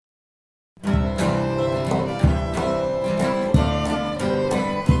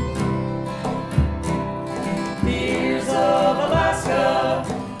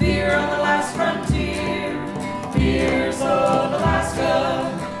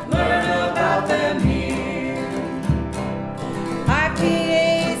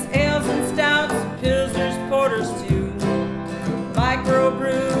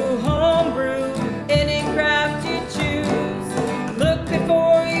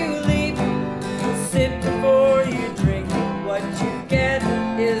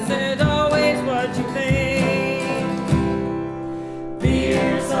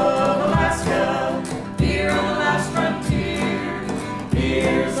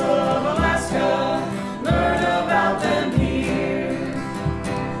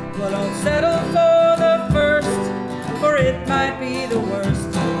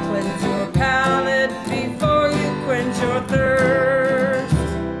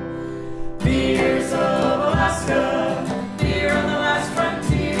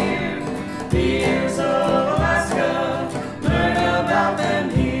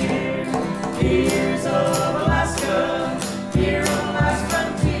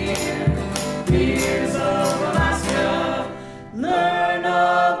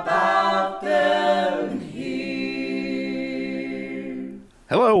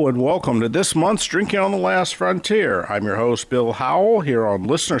and welcome to this month's Drinking on the Last Frontier. I'm your host, Bill Howell, here on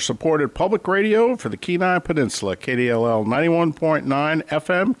listener-supported public radio for the Kenai Peninsula, KDLL 91.9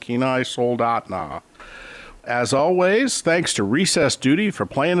 FM, Kenai Soldotna. As always, thanks to Recess Duty for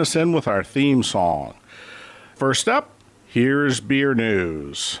playing us in with our theme song. First up, here's beer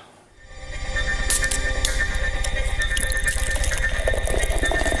news.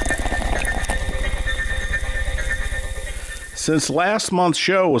 Since last month's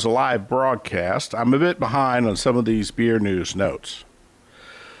show was a live broadcast, I'm a bit behind on some of these beer news notes.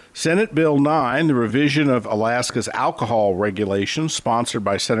 Senate Bill 9, the revision of Alaska's alcohol regulations, sponsored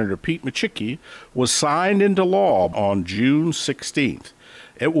by Senator Pete Micciche, was signed into law on June 16th.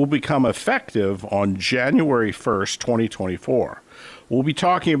 It will become effective on January 1st, 2024. We'll be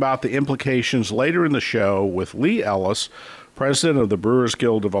talking about the implications later in the show with Lee Ellis, president of the Brewers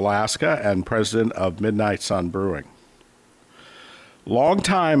Guild of Alaska and president of Midnight Sun Brewing.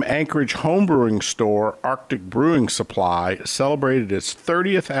 Longtime Anchorage homebrewing store Arctic Brewing Supply celebrated its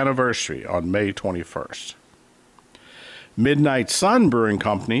 30th anniversary on May 21st. Midnight Sun Brewing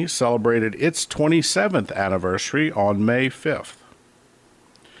Company celebrated its 27th anniversary on May 5th.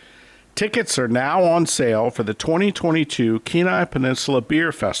 Tickets are now on sale for the 2022 Kenai Peninsula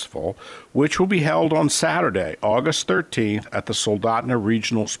Beer Festival, which will be held on Saturday, August 13th at the Soldotna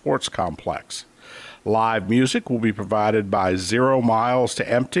Regional Sports Complex. Live music will be provided by 0 Miles to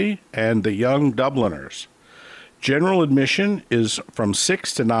Empty and the Young Dubliners. General admission is from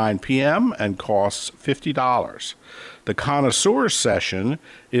 6 to 9 p.m. and costs $50. The Cynosure session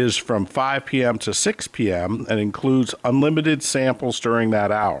is from 5 p.m. to 6 p.m. and includes unlimited samples during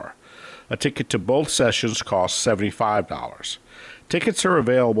that hour. A ticket to both sessions costs $75. Tickets are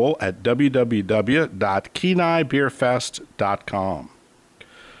available at www.kenaibeerfest.com.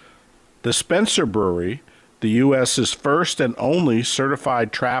 The Spencer Brewery, the U.S.'s first and only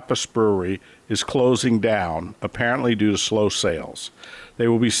certified Trappist brewery, is closing down, apparently due to slow sales. They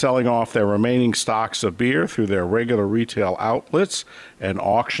will be selling off their remaining stocks of beer through their regular retail outlets and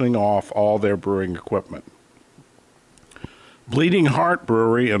auctioning off all their brewing equipment. Bleeding Heart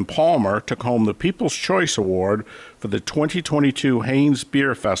Brewery in Palmer took home the People's Choice Award for the 2022 Haines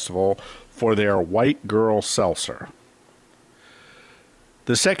Beer Festival for their White Girl Seltzer.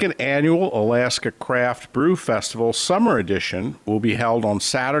 The second annual Alaska Craft Brew Festival Summer Edition will be held on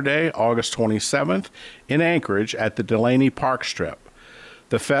Saturday, August 27th in Anchorage at the Delaney Park Strip.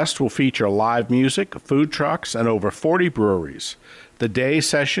 The fest will feature live music, food trucks, and over 40 breweries. The day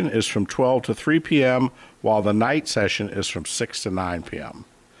session is from 12 to 3 p.m., while the night session is from 6 to 9 p.m.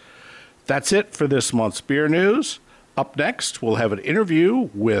 That's it for this month's beer news. Up next, we'll have an interview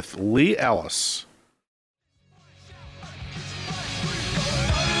with Lee Ellis.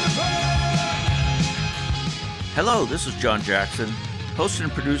 Hello, this is John Jackson, host and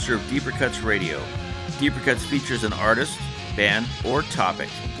producer of Deeper Cuts Radio. Deeper Cuts features an artist, band, or topic.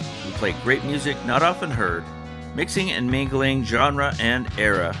 We play great music not often heard, mixing and mingling genre and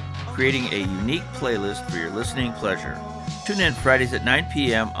era, creating a unique playlist for your listening pleasure. Tune in Fridays at 9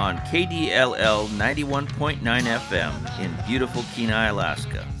 p.m. on KDLL 91.9 FM in beautiful Kenai,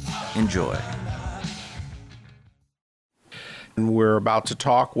 Alaska. Enjoy. And we're about to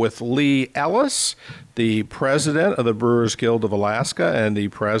talk with Lee Ellis, the president of the Brewers Guild of Alaska and the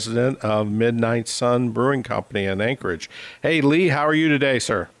president of Midnight Sun Brewing Company in Anchorage. Hey, Lee, how are you today,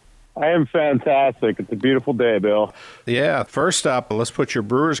 sir? I am fantastic. It's a beautiful day, Bill. Yeah. First up, let's put your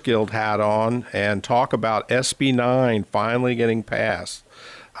Brewers Guild hat on and talk about SB 9 finally getting passed.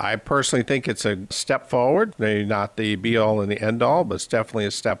 I personally think it's a step forward, maybe not the be-all and the end-all, but it's definitely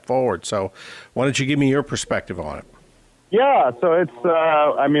a step forward. So why don't you give me your perspective on it? Yeah, so it's,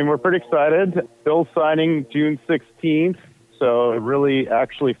 we're pretty excited. Bill's signing June 16th, so really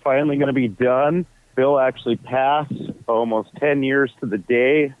actually finally going to be done. Bill actually passed almost 10 years to the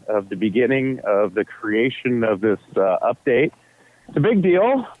day of the beginning of the creation of this update. It's a big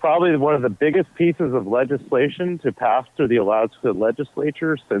deal, probably one of the biggest pieces of legislation to pass through the Alaska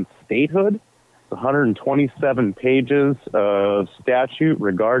legislature since statehood. 127 pages of statute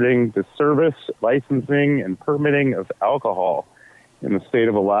regarding the service, licensing, and permitting of alcohol in the state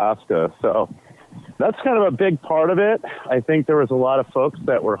of Alaska. So that's kind of a big part of it. I think there was a lot of folks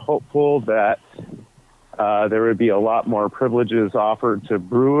that were hopeful that there would be a lot more privileges offered to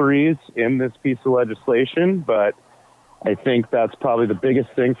breweries in this piece of legislation, but I think that's probably the biggest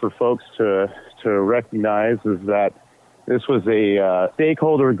thing for folks to recognize is that this was a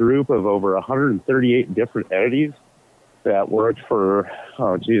stakeholder group of over 138 different entities that worked for,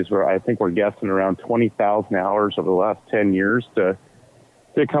 I think we're guessing around 20,000 hours over the last 10 years to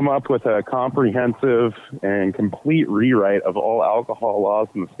to come up with a comprehensive and complete rewrite of all alcohol laws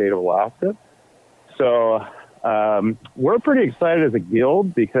in the state of Alaska. So we're pretty excited as a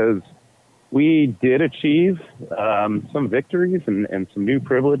guild because we did achieve some victories and some new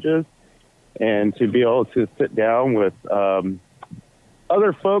privileges, and to be able to sit down with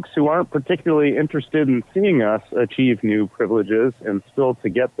other folks who aren't particularly interested in seeing us achieve new privileges and still to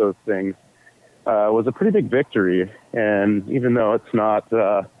get those things was a pretty big victory. And even though it's not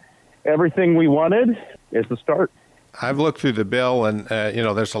everything we wanted, it's a start. I've looked through the bill, and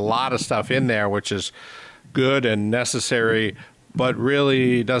there's a lot of stuff in there which is good and necessary, but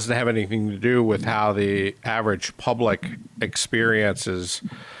really doesn't have anything to do with how the average public experiences,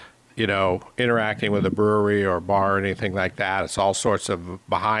 interacting with a brewery or bar or anything like that. It's all sorts of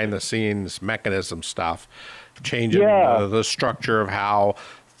behind-the-scenes mechanism stuff, changing the structure of how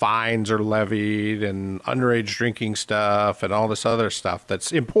fines are levied and underage drinking stuff and all this other stuff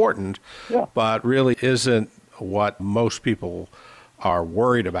that's important, but really isn't what most people are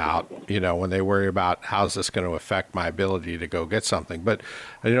worried about, when they worry about how's this going to affect my ability to go get something. But,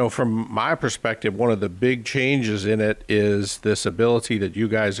 from my perspective, one of the big changes in it is this ability that you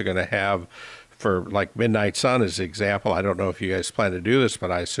guys are going to have for, like, Midnight Sun as an example. I don't know if you guys plan to do this,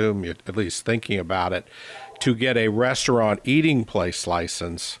 but I assume you're at least thinking about it, to get a restaurant eating place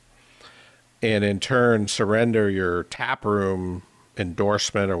license and in turn surrender your tap room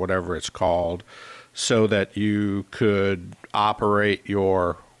endorsement or whatever it's called, so that you could operate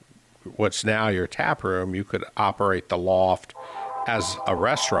what's now your tap room, you could operate the loft as a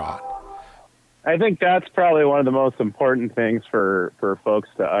restaurant. I think that's probably one of the most important things for folks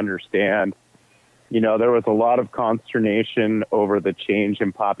to understand. There was a lot of consternation over the change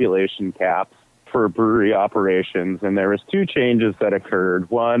in population caps for brewery operations, and there was two changes that occurred.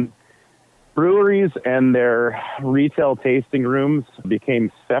 One, breweries and their retail tasting rooms became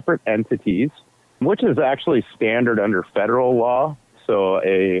separate entities, which is actually standard under federal law. So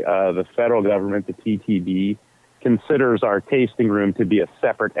the federal government, the TTB, considers our tasting room to be a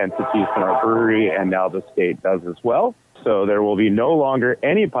separate entity from our brewery, and now the state does as well. So there will be no longer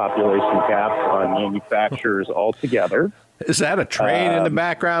any population caps on manufacturers altogether. Is that a train in the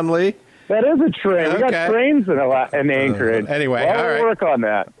background, Lee? That is a train. Okay. We got trains in Anchorage. Anyway, all right. We'll work on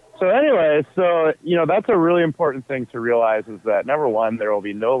that. So anyway, that's a really important thing to realize, is that, number one, there will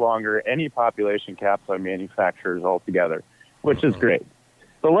be no longer any population caps on manufacturers altogether, which is great.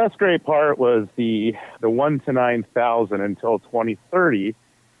 The less great part was the 1 to 9,000 until 2030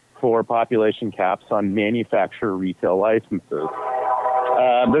 for population caps on manufacturer retail licenses.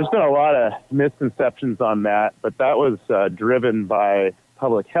 There's been a lot of misconceptions on that, but that was driven by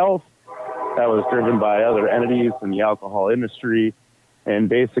public health. That was driven by other entities in the alcohol industry. And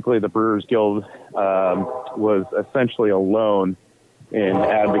basically, the Brewers Guild was essentially alone in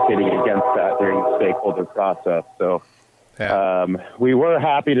advocating against that during the stakeholder process. So we were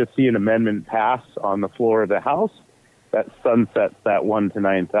happy to see an amendment pass on the floor of the House that sunsets that 1 to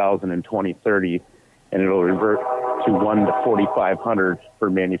 9,000 in 2030, and it'll revert to 1 to 4,500 for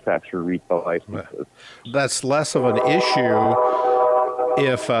manufacturer retail licenses. That's less of an issue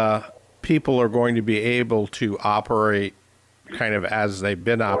if people are going to be able to operate kind of as they've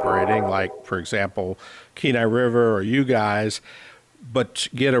been operating, like, for example, Kenai River or you guys, but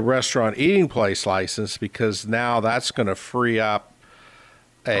get a restaurant eating place license, because now that's going to free up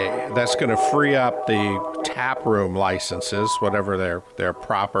the tap room licenses, whatever their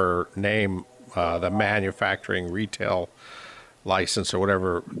proper name, the manufacturing retail license or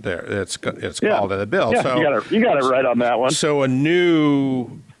whatever it's called in the bill. Yeah, so you got it right on that one. So a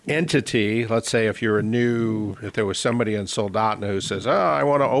new entity, let's say if there was somebody in Soldotna who says, I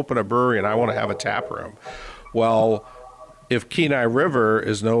want to open a brewery and I want to have a tap room. Well, if Kenai River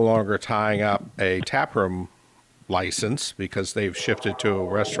is no longer tying up a tap room license because they've shifted to a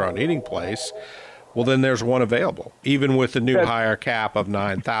restaurant eating place, well, then there's one available. Even with the new higher cap of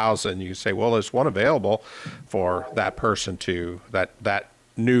 9,000, you can say, well, there's one available for that person that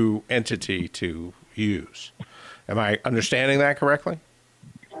new entity to use. Am I understanding that correctly?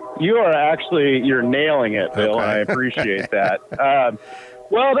 You're nailing it, Bill, okay. And I appreciate that.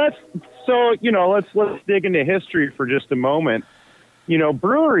 Let's dig into history for just a moment.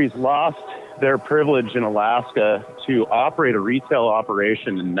 Breweries lost their privilege in Alaska to operate a retail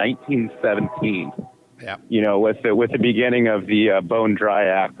operation in 1917. Yeah. With the beginning of the Bone Dry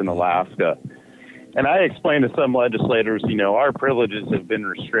Act in Alaska. And I explained to some legislators, our privileges have been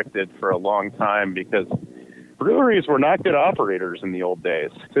restricted for a long time because breweries were not good operators in the old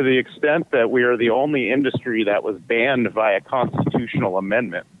days, to the extent that we are the only industry that was banned via constitutional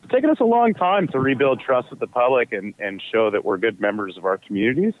amendment. It's taken us a long time to rebuild trust with the public and show that we're good members of our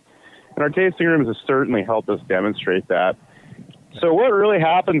communities. And our tasting rooms have certainly helped us demonstrate that. So what really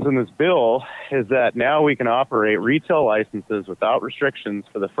happens in this bill is that now we can operate retail licenses without restrictions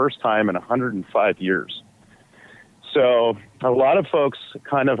for the first time in 105 years. So a lot of folks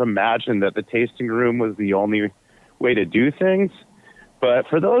kind of imagined that the tasting room was the only way to do things. But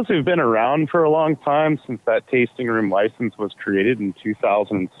for those who've been around for a long time, since that tasting room license was created in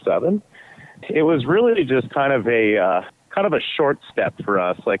 2007, it was really just kind of a short step for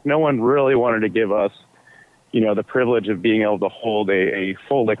us. Like, no one really wanted to give us, the privilege of being able to hold a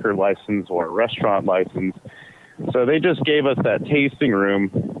full liquor license or a restaurant license. So they just gave us that tasting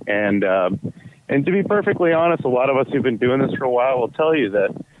room. And to be perfectly honest, a lot of us who've been doing this for a while will tell you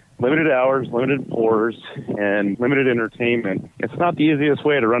that limited hours, limited pours, and limited entertainment, it's not the easiest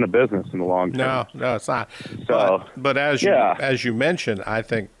way to run a business in the long term. No, it's not. So, but as you mentioned, I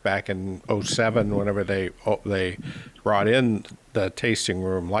think back in 2007, whenever they brought in the tasting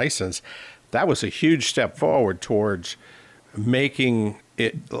room license, that was a huge step forward towards making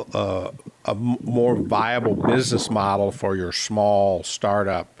it a more viable business model for your small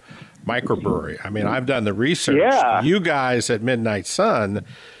startup microbrewery. I mean, I've done the research. Yeah. You guys at Midnight Sun,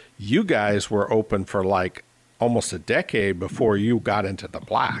 you guys were open for like almost a decade before you got into the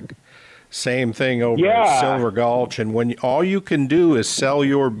black. Same thing over at Silver Gulch. And when all you can do is sell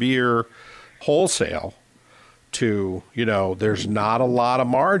your beer wholesale to, there's not a lot of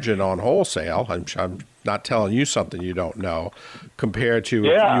margin on wholesale. I'm not telling you something you don't know, compared to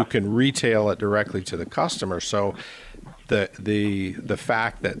if you can retail it directly to the customer. So the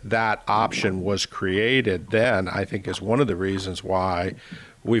fact that option was created then, I think, is one of the reasons why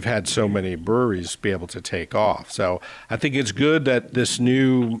we've had so many breweries be able to take off. So I think it's good that this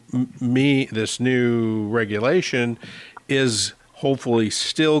new regulation is hopefully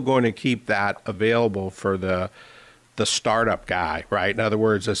still going to keep that available for the startup guy, right? In other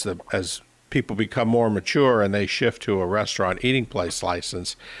words, as people become more mature and they shift to a restaurant eating place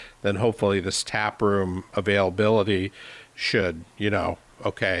license, then hopefully this tap room availability should,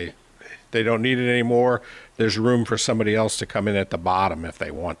 okay, they don't need it anymore. There's room for somebody else to come in at the bottom if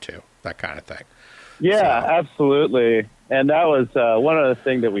they want to, that kind of thing. Yeah, absolutely. And that was one of the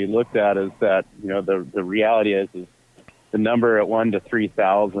things that we looked at is that, the reality is the number at 1 to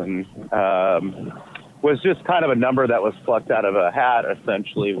 3,000 was just kind of a number that was plucked out of a hat,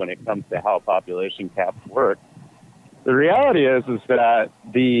 essentially, when it comes to how population caps work. The reality is that I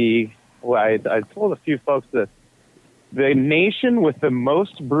told a few folks that the nation with the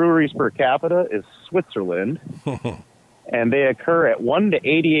most breweries per capita is Switzerland, and they occur at 1 to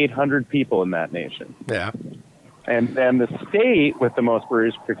 8,800 people in that nation. Yeah. And then the state with the most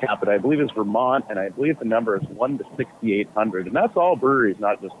breweries per capita, I believe, is Vermont, and I believe the number is 1 to 6,800, and that's all breweries,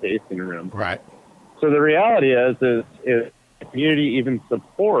 not just tasting rooms. Right. So the reality is the community even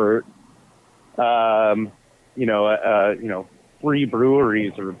support, 3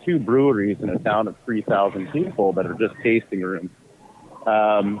 breweries or 2 breweries in a town of 3,000 people that are just tasting rooms.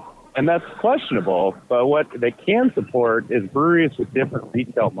 And that's questionable, but what they can support is breweries with different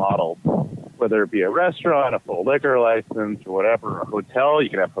retail models, whether it be a restaurant, a full liquor license, or whatever, a hotel. You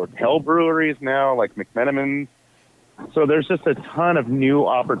can have hotel breweries now, like McMenamin's. So there's just a ton of new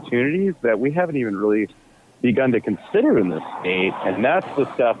opportunities that we haven't even really begun to consider in this state, and that's the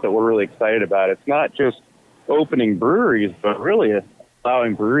stuff that we're really excited about. It's not just opening breweries, but really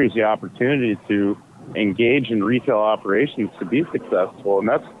allowing breweries the opportunity to engage in retail operations to be successful. And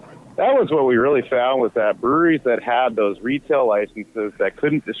that was what we really found, was that breweries that had those retail licenses that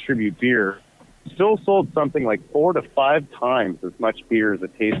couldn't distribute beer still sold something like 4 to 5 times as much beer as a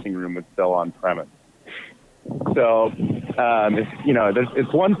tasting room would sell on premise. So,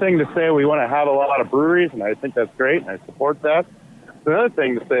 it's one thing to say we want to have a lot of breweries, and I think that's great, and I support that. It's another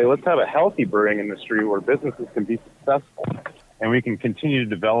thing to say let's have a healthy brewing industry where businesses can be successful, and we can continue to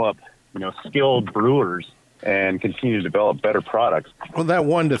develop, skilled brewers and continue to develop better products. Well, that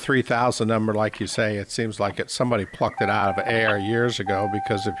 1 to 3,000 number, like you say, it seems like somebody plucked it out of air years ago,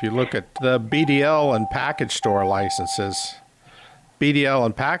 because if you look at the BDL and package store licenses,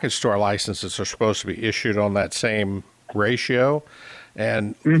 are supposed to be issued on that same ratio.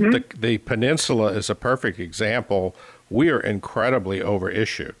 And the peninsula is a perfect example. We are incredibly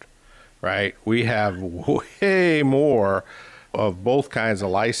overissued, right? We have way more of both kinds of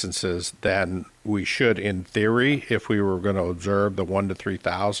licenses than we should in theory if we were going to observe the 1 to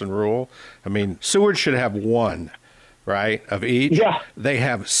 3,000 rule. I mean, Seward should have 1, right, of each. Yeah. They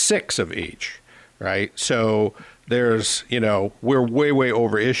have 6 of each, right? So there's, we're way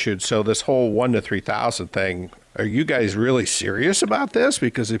over issued. So this whole 1 to 3,000 thing, are you guys really serious about this?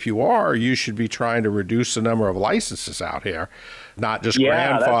 Because if you are, you should be trying to reduce the number of licenses out here, not just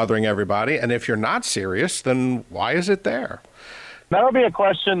grandfathering everybody. And if you're not serious, then why is it there? That'll be a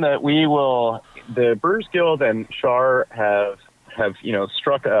question that the Brewers Guild and Char have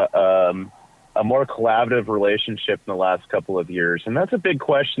struck a more collaborative relationship in the last couple of years. And that's a big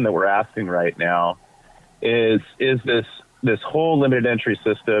question that we're asking right now is this whole limited entry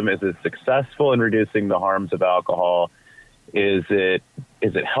system, is it successful in reducing the harms of alcohol? Is it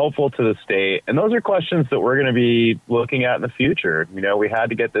helpful to the state? And those are questions that we're going to be looking at in the future. We had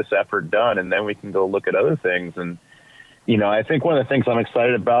to get this effort done, and then we can go look at other things. And, I think one of the things I'm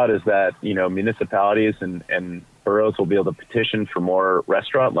excited about is that, municipalities and boroughs will be able to petition for more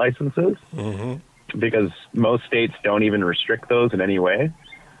restaurant licenses because most states don't even restrict those in any way.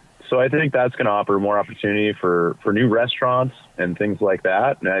 So I think that's going to offer more opportunity for new restaurants and things like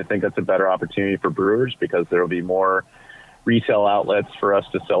that. And I think that's a better opportunity for brewers because there will be more retail outlets for us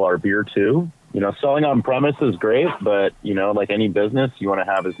to sell our beer to. Selling on premise is great, but, like any business, you want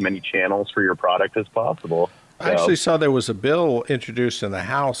to have as many channels for your product as possible. I actually saw there was a bill introduced in the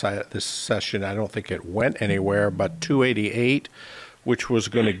House this session. I don't think it went anywhere, but 288, which was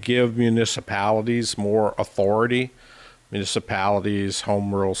going to give municipalities more authority. Municipalities,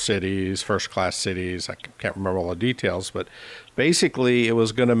 home rule cities, first-class cities, I can't remember all the details, but basically it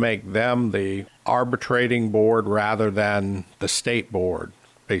was going to make them the arbitrating board rather than the state board,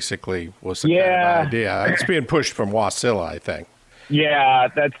 basically, was the kind of idea. It's being pushed from Wasilla, I think. Yeah,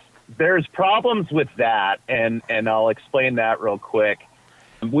 there's problems with that, and I'll explain that real quick.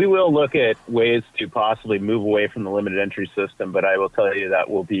 We will look at ways to possibly move away from the limited entry system, but I will tell you that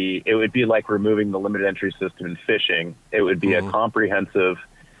it would be like removing the limited entry system in fishing. It would be a comprehensive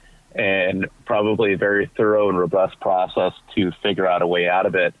and probably very thorough and robust process to figure out a way out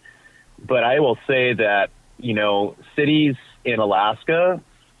of it. But I will say that, cities in Alaska,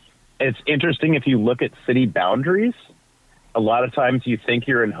 it's interesting if you look at city boundaries. A lot of times you think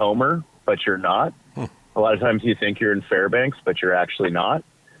you're in Homer, but you're not. A lot of times you think you're in Fairbanks, but you're actually not.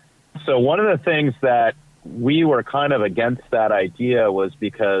 So one of the things that we were kind of against that idea was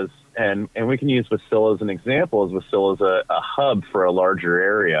because, and we can use Wasilla as an example, as Wasilla is a hub for a larger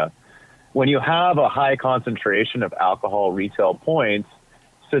area. When you have a high concentration of alcohol retail points,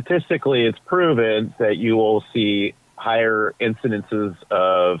 statistically it's proven that you will see higher incidences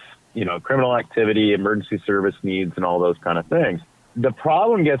of criminal activity, emergency service needs, and all those kind of things. The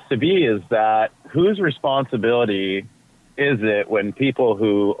problem gets to be is that whose responsibility is it when people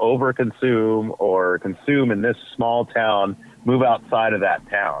who overconsume or consume in this small town move outside of that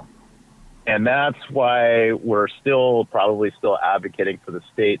town? And that's why we're probably still advocating for the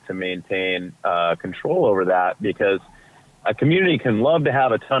state to maintain control over that, because a community can love to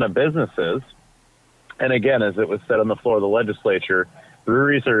have a ton of businesses. And again, as it was said on the floor of the legislature,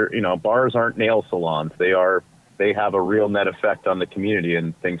 breweries bars aren't nail salons. They have a real net effect on the community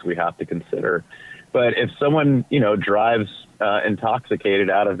and things we have to consider. But if someone, drives intoxicated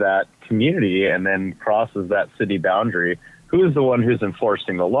out of that community and then crosses that city boundary, who's the one who's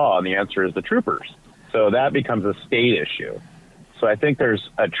enforcing the law? And the answer is the troopers. So that becomes a state issue. So I think there's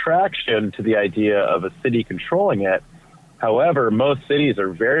attraction to the idea of a city controlling it. However, most cities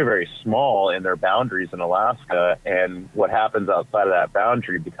are very, very small in their boundaries in Alaska, and what happens outside of that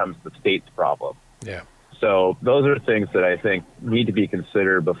boundary becomes the state's problem. Yeah. So those are things that I think need to be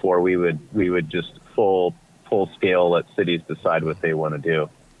considered before we would just full scale let cities decide what they want to do.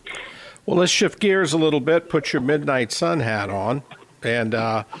 Well, let's shift gears a little bit. Put your Midnight Sun hat on, and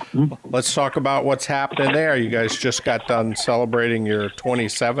let's talk about what's happening there. You guys just got done celebrating your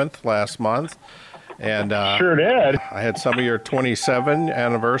 27th last month. And sure did. I had some of your 27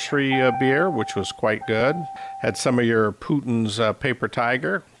 anniversary beer, which was quite good. Had some of your Putin's Paper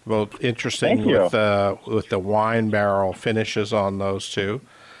Tiger, both interesting with the wine barrel finishes on those two.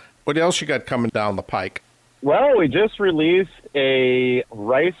 What else you got coming down the pike? Well, we just released a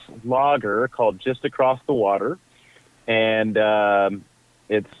rice lager called Just Across the Water, and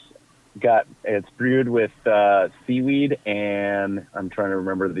it's brewed with seaweed and I'm trying to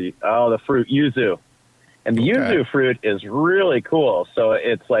remember the fruit yuzu. And the yuzu fruit is really cool. So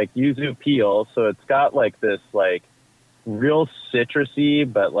it's like yuzu peel. So it's got like this like real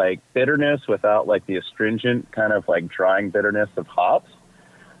citrusy, but like bitterness without like the astringent kind of like drying bitterness of hops.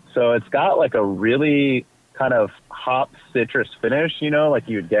 So it's got like a really kind of hop citrus finish, like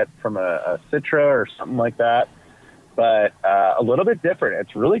you would get from a Citra or something like that. But a little bit different.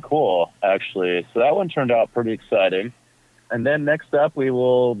 It's really cool, actually. So that one turned out pretty exciting. And then next up, we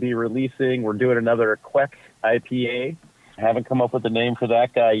will be releasing, we're doing another Queck IPA. Haven't come up with a name for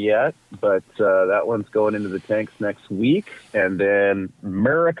that guy yet, but that one's going into the tanks next week. And then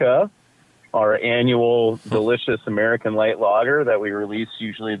America, our annual delicious American light lager that we release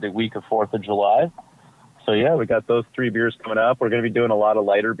usually the week of 4th of July. So, yeah, we got those 3 beers coming up. We're going to be doing a lot of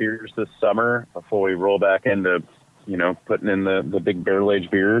lighter beers this summer before we roll back into, putting in the big barrel-aged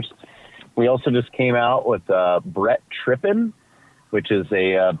beers. We also just came out with Brett Trippin, which is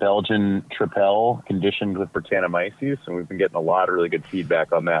a Belgian tripel conditioned with Brettanomyces, and we've been getting a lot of really good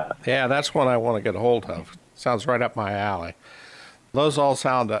feedback on that. Yeah, that's one I want to get a hold of. Sounds right up my alley. Those all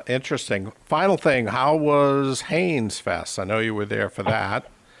sound interesting. Final thing, how was Haynes Fest? I know you were there for that.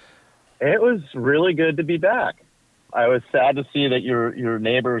 It was really good to be back. I was sad to see that your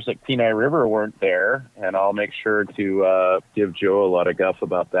neighbors at Kenai River weren't there, and I'll make sure to give Joe a lot of guff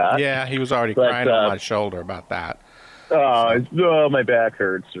about that. Yeah, he was already crying on my shoulder about that. Oh, my back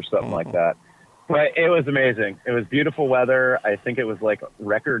hurts or something like that. But it was amazing. It was beautiful weather. I think it was like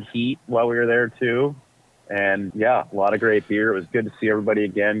record heat while we were there, too. And, yeah, a lot of great beer. It was good to see everybody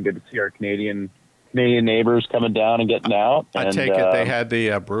again, good to see our Canadian neighbors coming down and getting out. I take it they had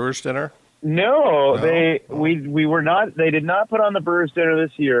the Brewers Dinner? No, we were not. They did not put on the Brewers Dinner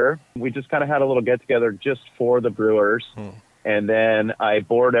this year. We just kind of had a little get together just for the Brewers, and then I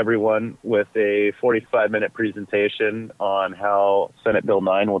bored everyone with a 45-minute presentation on how Senate Bill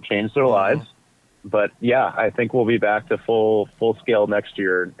 9 will change their lives. But yeah, I think we'll be back to full scale next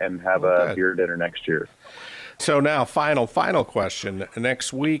year and have a beer dinner next year. So now, final question.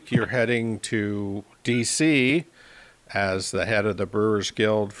 Next week, you're heading to D.C. as the head of the Brewers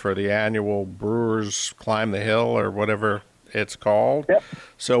Guild for the annual Brewers Climb the Hill or whatever it's called. Yep.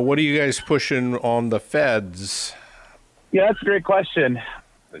 So what are you guys pushing on the feds? Yeah, that's a great question.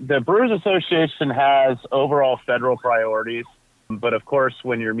 The Brewers Association has overall federal priorities. But, of course,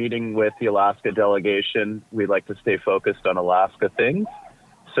 when you're meeting with the Alaska delegation, we like to stay focused on Alaska things.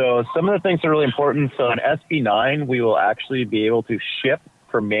 So some of the things that are really important. So in SB 9, we will actually be able to ship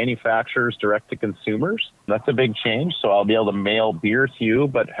from manufacturers direct to consumers. That's a big change. So I'll be able to mail beer to you.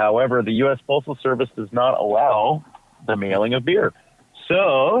 But, however, the U.S. Postal Service does not allow the mailing of beer.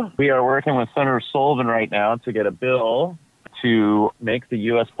 So we are working with Senator Sullivan right now to get a bill to make the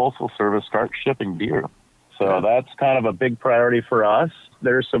U.S. Postal Service start shipping beer. So that's kind of a big priority for us.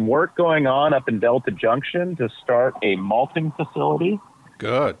 There's some work going on up in Delta Junction to start a malting facility.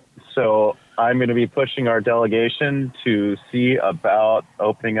 Good. So I'm going to be pushing our delegation to see about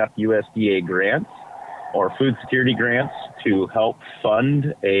opening up USDA grants or food security grants to help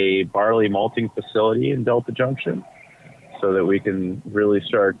fund a barley malting facility in Delta Junction so that we can really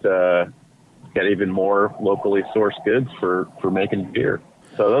start get even more locally sourced goods for making beer.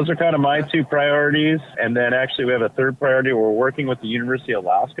 So those are kind of my 2 priorities. And then actually we have a third priority. We're working with the University of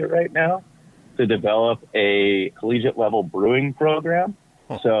Alaska right now to develop a collegiate level brewing program.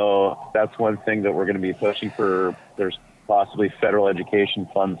 So that's one thing that we're going to be pushing for. There's possibly federal education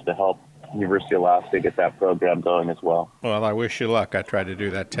funds to help University of Alaska get that program going as well. Well, I wish you luck. I tried to do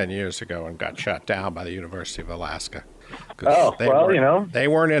that 10 years ago and got shut down by the University of Alaska. They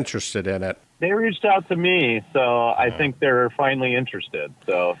weren't interested in it. They reached out to me, so I think they're finally interested.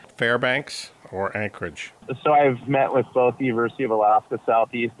 So Fairbanks or Anchorage? So I've met with both the University of Alaska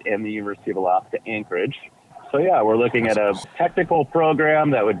Southeast and the University of Alaska Anchorage. So yeah, we're looking at a technical program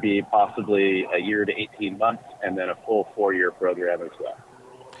that would be possibly a year to 18 months and then a full 4-year program as well.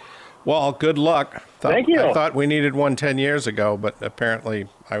 Well, good luck. Thank you. I thought we needed one 10 years ago, but apparently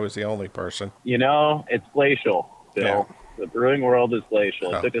I was the only person. It's glacial, Bill. Yeah. The brewing world is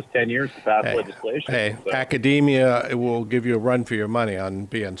glacial. It took us 10 years to pass legislation. Academia will give you a run for your money on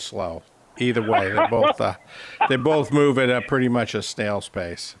being slow. Either way, they both move at pretty much a snail's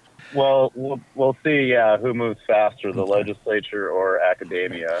pace. Well, we'll see who moves faster, the legislature or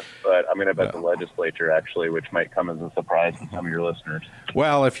academia. But I'm going to bet the legislature, actually, which might come as a surprise to some of your listeners.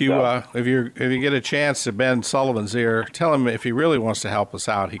 Well, if you get a chance to bend Sullivan's ear, tell him if he really wants to help us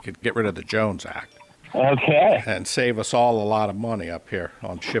out, he could get rid of the Jones Act. Okay. And save us all a lot of money up here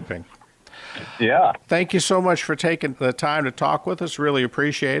on shipping. Yeah. Thank you so much for taking the time to talk with us. Really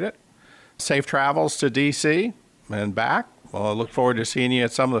appreciate it. Safe travels to D.C. and back. Well, I look forward to seeing you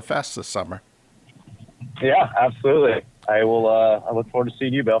at some of the fests this summer. Yeah, absolutely. I will. I look forward to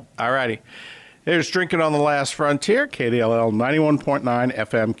seeing you, Bill. All righty. Here's Drinking on the Last Frontier, KDLL 91.9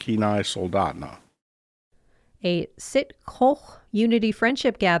 FM, Kenai, Soldotna. A Sit Koch Unity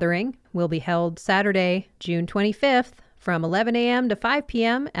Friendship Gathering will be held Saturday, June 25th from 11 a.m. to 5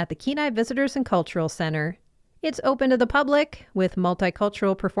 p.m. at the Kenai Visitors and Cultural Center. It's open to the public with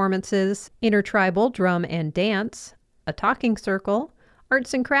multicultural performances, intertribal drum and dance, a talking circle,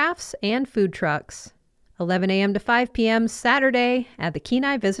 arts and crafts, and food trucks. 11 a.m. to 5 p.m. Saturday at the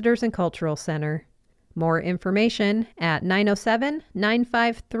Kenai Visitors and Cultural Center. More information at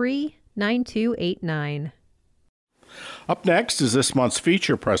 907-953-9289. Up next is this month's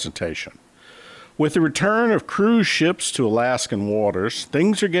feature presentation. With the return of cruise ships to Alaskan waters,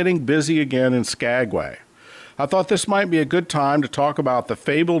 things are getting busy again in Skagway. I thought this might be a good time to talk about the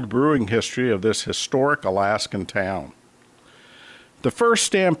fabled brewing history of this historic Alaskan town. The first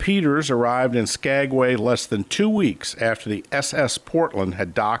stampeders arrived in Skagway less than 2 weeks after the SS Portland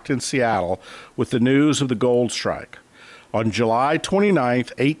had docked in Seattle with the news of the gold strike. On July 29,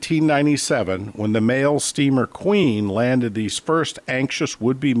 1897, when the mail steamer Queen landed these first anxious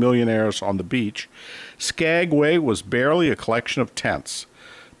would-be millionaires on the beach, Skagway was barely a collection of tents.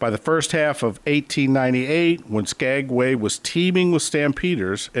 By the first half of 1898, when Skagway was teeming with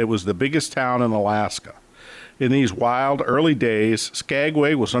stampeders, it was the biggest town in Alaska. In these wild early days,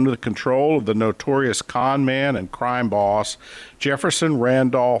 Skagway was under the control of the notorious con man and crime boss, Jefferson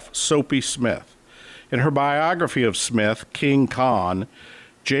Randolph Soapy Smith. In her biography of Smith, King Con,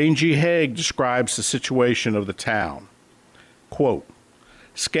 Jane G. Haig describes the situation of the town. Quote,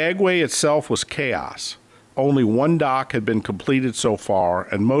 Skagway itself was chaos. Only one dock had been completed so far,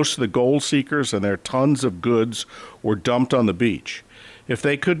 and most of the gold seekers and their tons of goods were dumped on the beach. If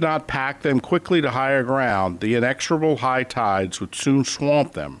they could not pack them quickly to higher ground, the inexorable high tides would soon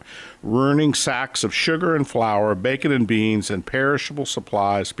swamp them, ruining sacks of sugar and flour, bacon and beans, and perishable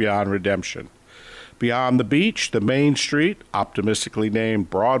supplies beyond redemption. Beyond the beach, the main street, optimistically named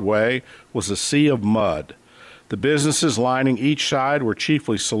Broadway, was a sea of mud. The businesses lining each side were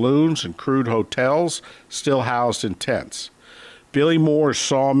chiefly saloons and crude hotels, still housed in tents. Billy Moore's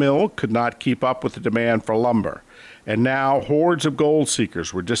sawmill could not keep up with the demand for lumber, and now hordes of gold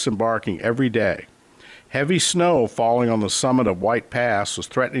seekers were disembarking every day. Heavy snow falling on the summit of White Pass was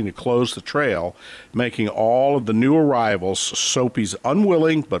threatening to close the trail, making all of the new arrivals Soapy's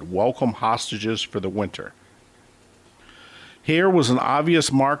unwilling but welcome hostages for the winter. Here was an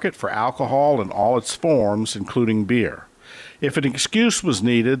obvious market for alcohol in all its forms, including beer. If an excuse was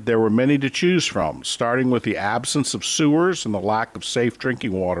needed, there were many to choose from, starting with the absence of sewers and the lack of safe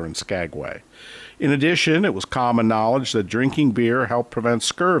drinking water in Skagway. In addition, it was common knowledge that drinking beer helped prevent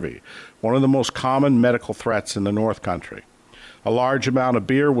scurvy, one of the most common medical threats in the North Country. A large amount of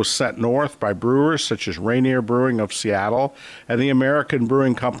beer was sent north by brewers such as Rainier Brewing of Seattle and the American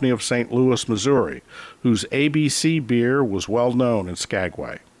Brewing Company of St. Louis, Missouri, whose ABC beer was well known in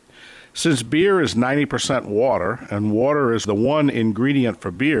Skagway. Since beer is 90% water, and water is the one ingredient for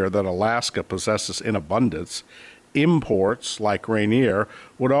beer that Alaska possesses in abundance, imports, like Rainier,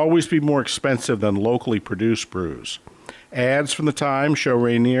 would always be more expensive than locally produced brews. Ads from the time show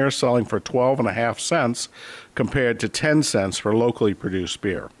Rainier selling for 12.5 cents compared to 10 cents for locally produced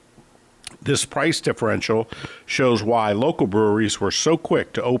beer. This price differential shows why local breweries were so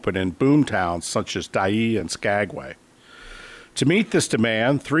quick to open in boom towns such as Dyea and Skagway. To meet this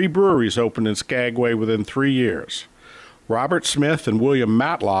demand, 3 breweries opened in Skagway within 3 years. Robert Smith and William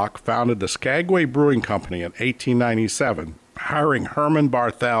Matlock founded the Skagway Brewing Company in 1897, hiring Herman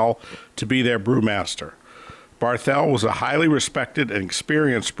Barthel to be their brewmaster. Barthel was a highly respected and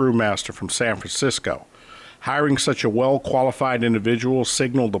experienced brewmaster from San Francisco. Hiring such a well-qualified individual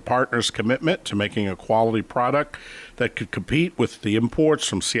signaled the partners' commitment to making a quality product that could compete with the imports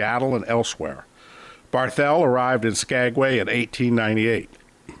from Seattle and elsewhere. Barthel arrived in Skagway in 1898.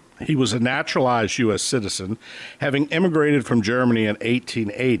 He was a naturalized U.S. citizen, having immigrated from Germany in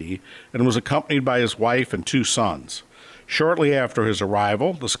 1880, and was accompanied by his wife and 2 sons. Shortly after his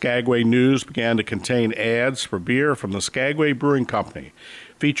arrival, the Skagway News began to contain ads for beer from the Skagway Brewing Company,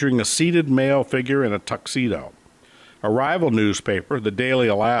 featuring a seated male figure in a tuxedo. A rival newspaper, the Daily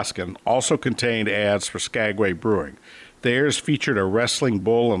Alaskan, also contained ads for Skagway Brewing. Theirs featured a wrestling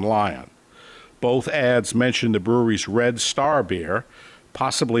bull and lion. Both ads mentioned the brewery's Red Star beer,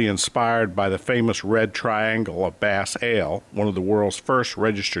 possibly inspired by the famous Red Triangle of Bass Ale, one of the world's first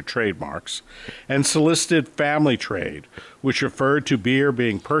registered trademarks, and solicited family trade, which referred to beer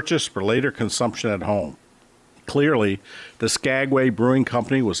being purchased for later consumption at home. Clearly, the Skagway Brewing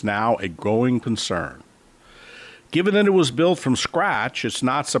Company was now a growing concern. Given that it was built from scratch, it's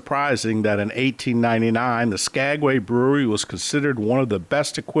not surprising that in 1899 the Skagway Brewery was considered one of the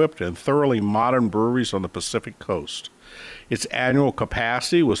best equipped and thoroughly modern breweries on the Pacific Coast. Its annual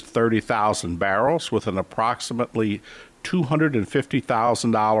capacity was 30,000 barrels, with an approximately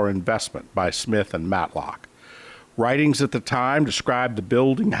 $250,000 investment by Smith and Matlock. Writings at the time described the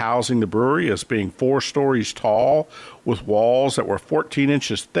building housing the brewery as being 4 stories tall, with walls that were 14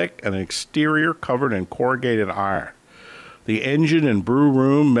 inches thick and an exterior covered in corrugated iron. The engine and brew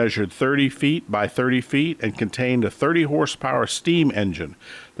room measured 30 feet by 30 feet and contained a 30-horsepower steam engine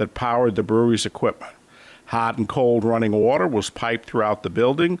that powered the brewery's equipment. Hot and cold running water was piped throughout the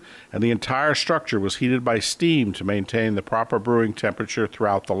building, and the entire structure was heated by steam to maintain the proper brewing temperature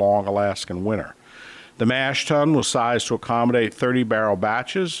throughout the long Alaskan winter. The mash tun was sized to accommodate 30-barrel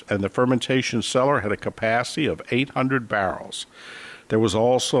batches, and the fermentation cellar had a capacity of 800 barrels. There was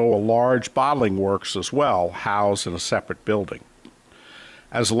also a large bottling works as well, housed in a separate building.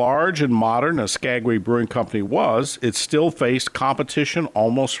 As large and modern as Skagway Brewing Company was, it still faced competition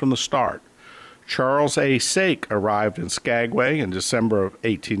almost from the start. Charles A. Sake arrived in Skagway in December of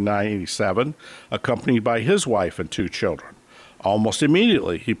 1897, accompanied by his wife and 2 children. Almost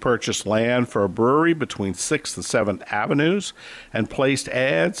immediately, he purchased land for a brewery between 6th and 7th Avenues and placed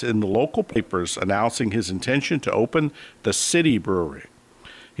ads in the local papers announcing his intention to open the City Brewery.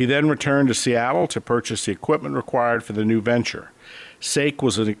 He then returned to Seattle to purchase the equipment required for the new venture. Sake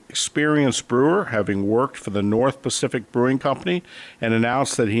was an experienced brewer, having worked for the North Pacific Brewing Company, and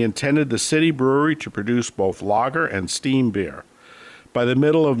announced that he intended the City Brewery to produce both lager and steam beer. By the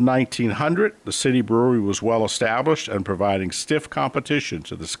middle of 1900, the City Brewery was well established and providing stiff competition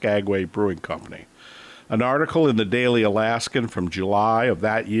to the Skagway Brewing Company. An article in the Daily Alaskan from July of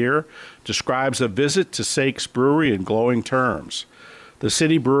that year describes a visit to Sake's brewery in glowing terms. The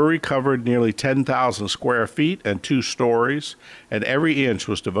City Brewery covered nearly 10,000 square feet and 2 stories, and every inch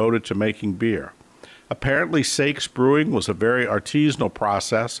was devoted to making beer. Apparently, Sake's brewing was a very artisanal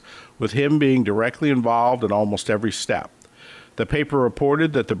process, with him being directly involved in almost every step. The paper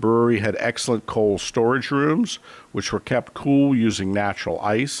reported that the brewery had excellent cold storage rooms, which were kept cool using natural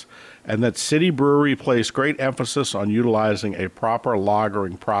ice, and that City Brewery placed great emphasis on utilizing a proper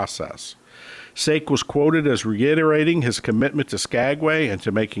lagering process. Sake was quoted as reiterating his commitment to Skagway and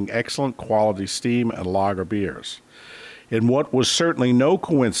to making excellent quality steam and lager beers. In what was certainly no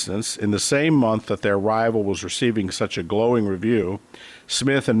coincidence, in the same month that their rival was receiving such a glowing review,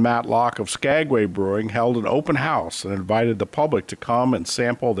 Smith and Matlock of Skagway Brewing held an open house and invited the public to come and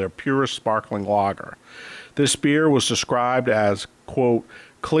sample their purest sparkling lager. This beer was described as, quote,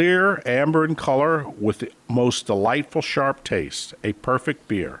 clear, amber in color, with the most delightful sharp taste, a perfect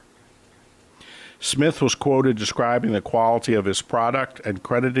beer. Smith was quoted describing the quality of his product and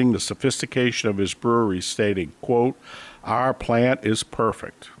crediting the sophistication of his brewery, stating, quote, our plant is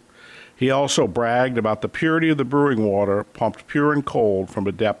perfect. He also bragged about the purity of the brewing water, pumped pure and cold from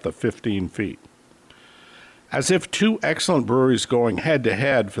a depth of 15 feet. As if 2 excellent breweries going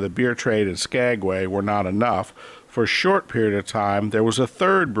head-to-head for the beer trade in Skagway were not enough, for a short period of time there was a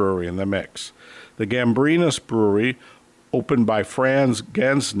 3rd brewery in the mix. The Gambrinus Brewery opened by Franz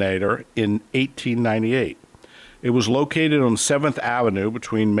Gensnader in 1898. It was located on 7th Avenue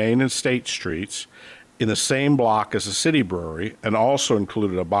between Main and State Streets, in the same block as the City Brewery, and also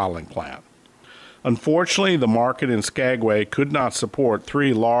included a bottling plant. Unfortunately, the market in Skagway could not support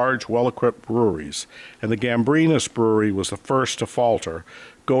 3 large, well-equipped breweries, and the Gambrinus Brewery was the first to falter,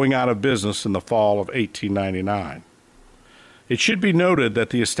 going out of business in the fall of 1899. It should be noted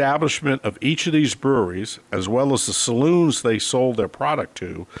that the establishment of each of these breweries, as well as the saloons they sold their product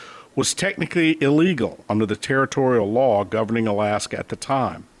to, was technically illegal under the territorial law governing Alaska at the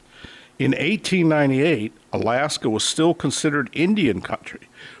time. In 1898, Alaska was still considered Indian country,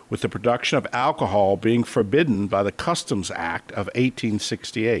 with the production of alcohol being forbidden by the Customs Act of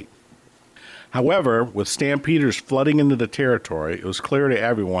 1868. However, with stampeders flooding into the territory, it was clear to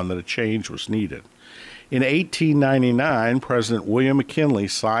everyone that a change was needed. In 1899, President William McKinley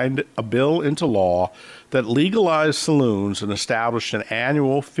signed a bill into law that legalized saloons and established an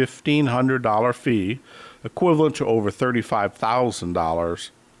annual $1,500 fee, equivalent to over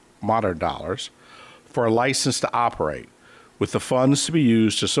 $35,000 modern dollars, for a license to operate, with the funds to be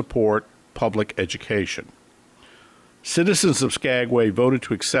used to support public education. Citizens of Skagway voted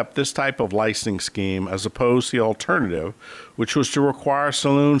to accept this type of licensing scheme as opposed to the alternative, which was to require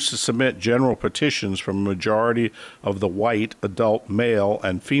saloons to submit general petitions from a majority of the white, adult, male,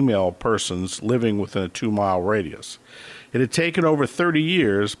 and female persons living within a 2-mile radius. It had taken over 30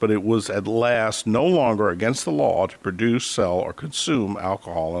 years, but it was at last no longer against the law to produce, sell, or consume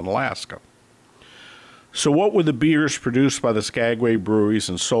alcohol in Alaska. So what were the beers produced by the Skagway breweries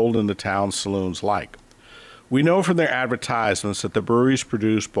and sold in the town saloons like? We know from their advertisements that the breweries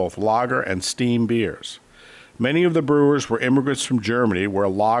produced both lager and steam beers. Many of the brewers were immigrants from Germany, where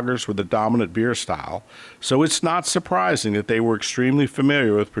lagers were the dominant beer style, so it's not surprising that they were extremely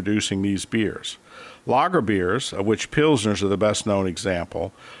familiar with producing these beers. Lager beers, of which Pilsners are the best-known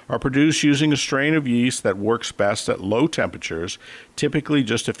example, are produced using a strain of yeast that works best at low temperatures, typically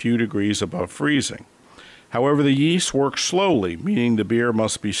just a few degrees above freezing. However, the yeast works slowly, meaning the beer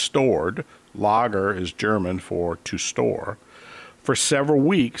must be stored, lager is German for to store, for several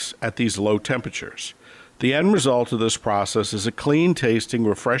weeks at these low temperatures. The end result of this process is a clean-tasting,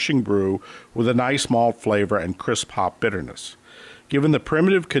 refreshing brew with a nice malt flavor and crisp hop bitterness. Given the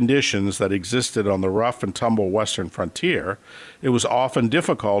primitive conditions that existed on the rough and tumble western frontier, it was often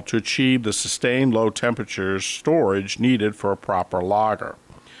difficult to achieve the sustained low temperatures storage needed for a proper lager.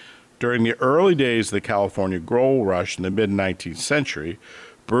 During the early days of the California gold rush in the mid-19th century,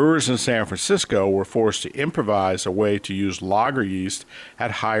 brewers in San Francisco were forced to improvise a way to use lager yeast at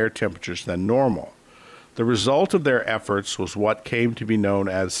higher temperatures than normal. The result of their efforts was what came to be known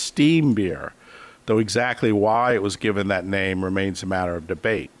as steam beer, though exactly why it was given that name remains a matter of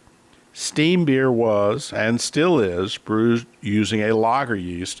debate. Steam beer was, and still is, brewed using a lager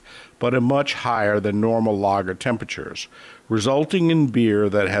yeast, but at much higher than normal lager temperatures, resulting in beer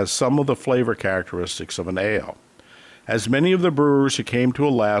that has some of the flavor characteristics of an ale. As many of the brewers who came to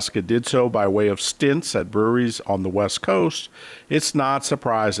Alaska did so by way of stints at breweries on the West Coast, it's not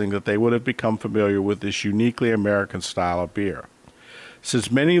surprising that they would have become familiar with this uniquely American style of beer.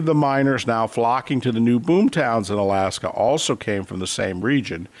 Since many of the miners now flocking to the new boomtowns in Alaska also came from the same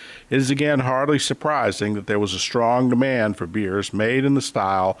region, it is again hardly surprising that there was a strong demand for beers made in the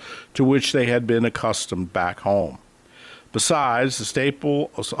style to which they had been accustomed back home. Besides the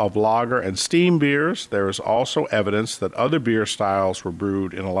staples of lager and steam beers, there is also evidence that other beer styles were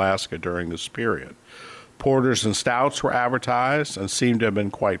brewed in Alaska during this period. Porters and stouts were advertised and seem to have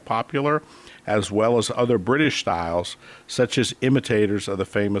been quite popular, as well as other British styles, such as imitators of the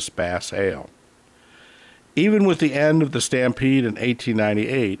famous Bass Ale. Even with the end of the Stampede in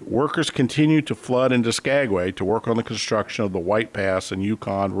 1898, workers continued to flood into Skagway to work on the construction of the White Pass and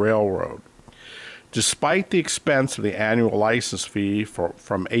Yukon Railroad. Despite the expense of the annual license fee from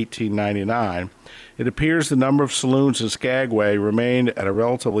 1899, it appears the number of saloons in Skagway remained at a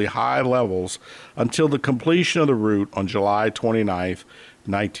relatively high levels until the completion of the route on July 29,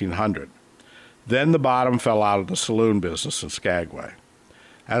 1900. Then the bottom fell out of the saloon business in Skagway.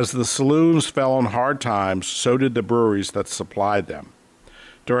 As the saloons fell on hard times, so did the breweries that supplied them.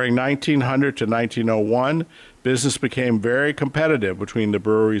 During 1900 to 1901, business became very competitive between the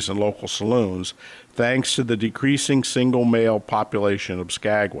breweries and local saloons, thanks to the decreasing single male population of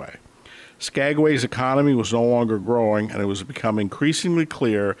Skagway. Skagway's economy was no longer growing, and it was becoming increasingly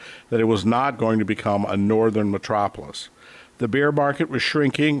clear that it was not going to become a northern metropolis. The beer market was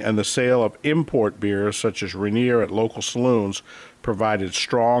shrinking, and the sale of import beers such as Rainier at local saloons provided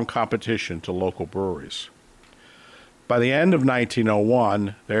strong competition to local breweries. By the end of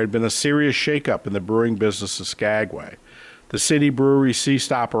 1901, there had been a serious shakeup in the brewing business of Skagway. The city brewery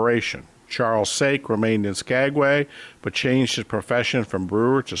ceased operation. Charles Sake remained in Skagway, but changed his profession from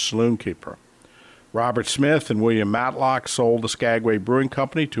brewer to saloon keeper. Robert Smith and William Matlock sold the Skagway Brewing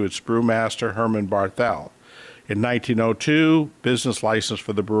Company to its brewmaster Herman Barthel. In 1902, business license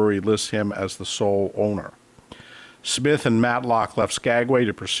for the brewery lists him as the sole owner. Smith and Matlock left Skagway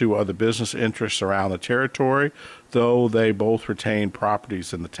to pursue other business interests around the territory, though they both retained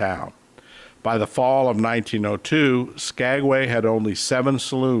properties in the town. By the fall of 1902, Skagway had only 7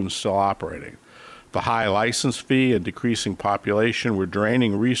 saloons still operating. The high license fee and decreasing population were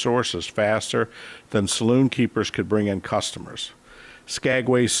draining resources faster than saloon keepers could bring in customers.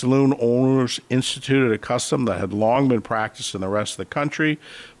 Skagway saloon owners instituted a custom that had long been practiced in the rest of the country,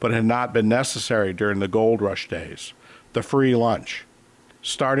 but had not been necessary during the gold rush days: the free lunch.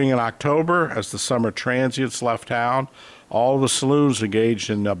 Starting in October, as the summer transients left town, all the saloons engaged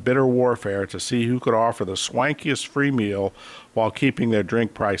in a bitter warfare to see who could offer the swankiest free meal while keeping their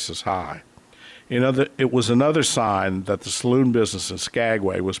drink prices high. It was another sign that the saloon business in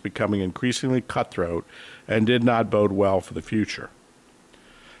Skagway was becoming increasingly cutthroat and did not bode well for the future.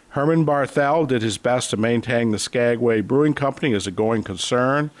 Herman Barthel did his best to maintain the Skagway Brewing Company as a going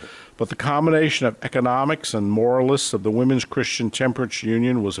concern, but the combination of economics and moralists of the Women's Christian Temperance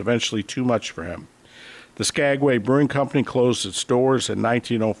Union was eventually too much for him. The Skagway Brewing Company closed its doors in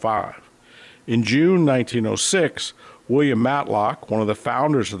 1905. In June 1906, William Matlock, one of the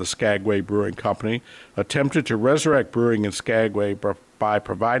founders of the Skagway Brewing Company, attempted to resurrect brewing in Skagway by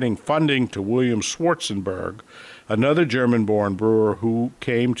providing funding to William Schwarzenberg, another German-born brewer who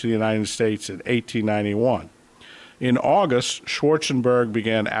came to the United States in 1891. In August, Schwarzenberg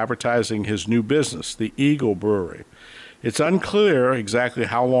began advertising his new business, the Eagle Brewery. It's unclear exactly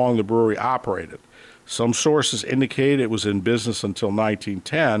how long the brewery operated. Some sources indicate it was in business until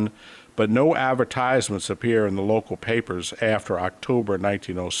 1910, but no advertisements appear in the local papers after October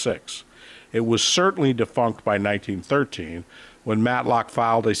 1906. It was certainly defunct by 1913, when Matlock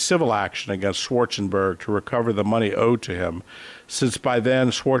filed a civil action against Schwarzenberg to recover the money owed to him, since by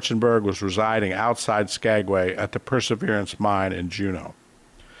then Schwarzenberg was residing outside Skagway at the Perseverance Mine in Juneau.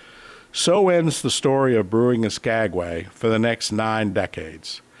 So ends the story of brewing in Skagway for the next 9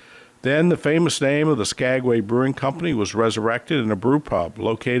 decades. Then the famous name of the Skagway Brewing Company was resurrected in a brew pub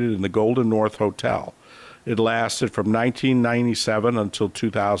located in the Golden North Hotel. It lasted from 1997 until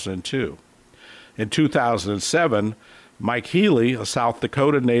 2002. In 2007, Mike Healy, a South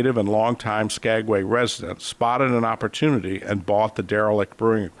Dakota native and longtime Skagway resident, spotted an opportunity and bought the derelict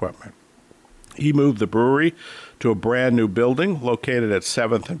brewing equipment. He moved the brewery to a brand new building located at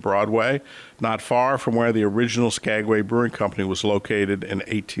 7th and Broadway, not far from where the original Skagway Brewing Company was located in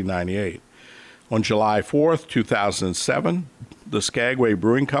 1898. On July 4th, 2007, the Skagway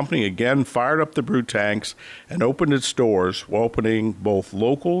Brewing Company again fired up the brew tanks and opened its doors, welcoming both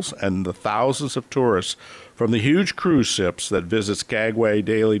locals and the thousands of tourists from the huge cruise ships that visit Skagway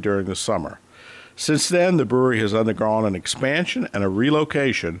daily during the summer. Since then, the brewery has undergone an expansion and a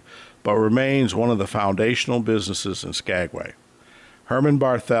relocation, but remains one of the foundational businesses in Skagway. Herman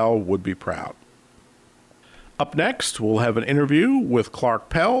Barthel would be proud. Up next, we'll have an interview with Clark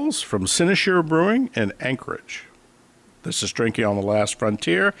Pells from Cynosure Brewing in Anchorage. This is Drinking on the Last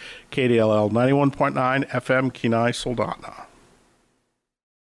Frontier, KDLL 91.9 FM, Kenai, Soldotna.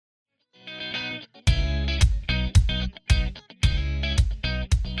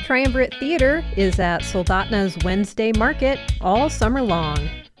 Triumvirate Theater is at Soldotna's Wednesday Market all summer long.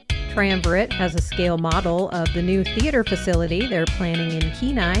 Triumvirate has a scale model of the new theater facility they're planning in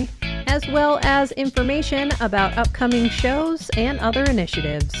Kenai, as well as information about upcoming shows and other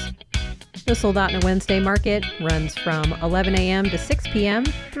initiatives. The Soldotna Wednesday Market runs from 11 a.m. to 6 p.m.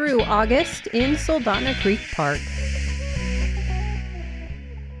 through August in Soldotna Creek Park.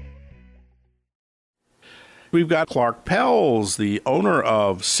 We've got Clark Pells, the owner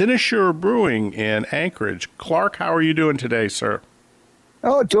of Cynosure Brewing in Anchorage. Clark, how are you doing today, sir?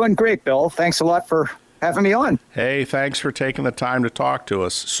 Oh, doing great, Bill. Thanks a lot for having me on. Hey, thanks for taking the time to talk to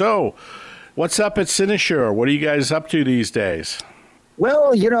us. So, what's up at Cynosure? What are you guys up to these days?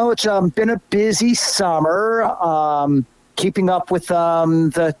 Well, it's been a busy summer, keeping up with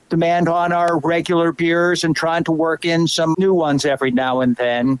the demand on our regular beers and trying to work in some new ones every now and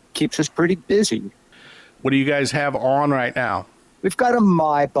then. Keeps us pretty busy. What do you guys have on right now? We've got a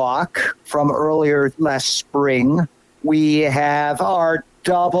Maibach from earlier last spring. We have our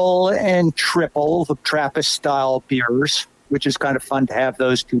double and triple, the Trappist-style beers, which is kind of fun to have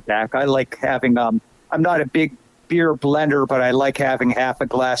those two back. I like having, I'm not a big beer blender, but I like having half a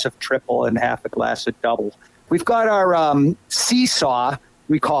glass of triple and half a glass of double. We've got our Seesaw,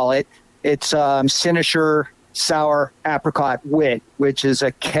 we call it. It's Cynosure Sour Apricot Wit, which is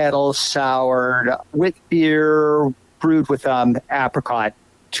a kettle-soured wit beer brewed with apricot,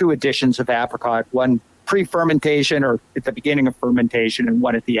 2 editions of apricot, one pre-fermentation or at the beginning of fermentation and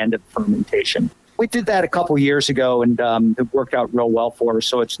one at the end of fermentation. We did that a couple years ago and it worked out real well for us,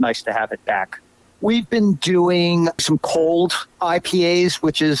 so it's nice to have it back. We've been doing some cold IPAs,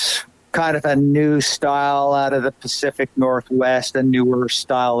 which is kind of a new style out of the Pacific Northwest, a newer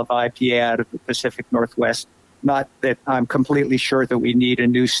style of IPA out of the Pacific Northwest. Not that I'm completely sure that we need a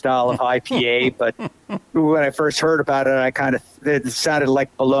new style of IPA, but when I first heard about it, it sounded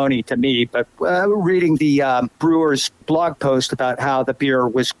like baloney to me. But reading the brewer's blog post about how the beer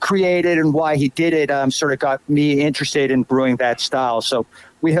was created and why he did it sort of got me interested in brewing that style. So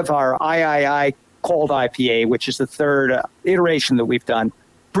we have our III cold IPA, which is the 3rd iteration that we've done.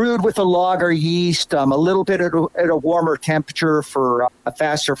 Brewed with a lager yeast, a little bit at a warmer temperature for a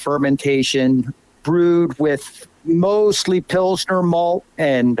faster fermentation. Brewed with mostly Pilsner malt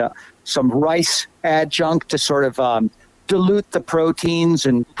and some rice adjunct to sort of dilute the proteins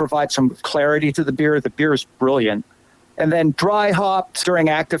and provide some clarity to the beer. The beer is brilliant. And then dry hopped during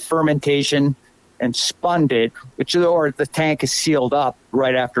active fermentation and spunded, or the tank is sealed up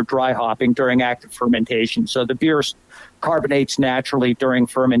right after dry hopping during active fermentation. So the beer carbonates naturally during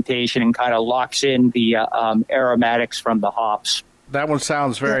fermentation and kind of locks in the aromatics from the hops. That one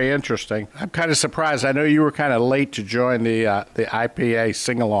sounds very interesting. I'm kind of surprised. I know you were kind of late to join the IPA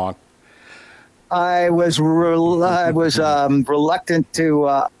sing-along. I was reluctant to.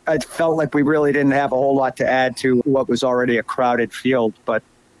 I felt like we really didn't have a whole lot to add to what was already a crowded field. But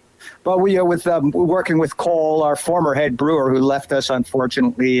we are working with Cole, our former head brewer, who left us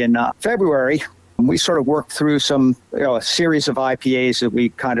unfortunately in February. We sort of worked through a series of IPAs that we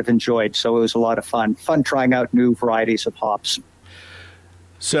kind of enjoyed. So it was a lot of fun trying out new varieties of hops.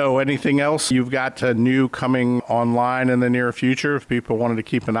 So anything else you've got new coming online in the near future if people wanted to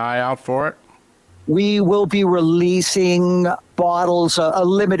keep an eye out for it? We will be releasing bottles, a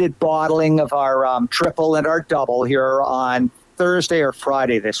limited bottling of our triple and our double here on Thursday or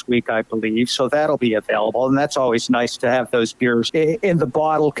Friday this week, I believe. So that'll be available. And that's always nice to have those beers in the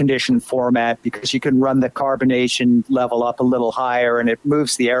bottle condition format, because you can run the carbonation level up a little higher and it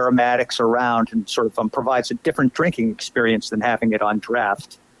moves the aromatics around and sort of provides a different drinking experience than having it on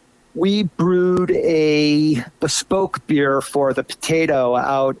draft. We brewed a bespoke beer for the Potato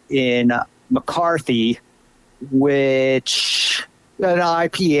out in McCarthy, which an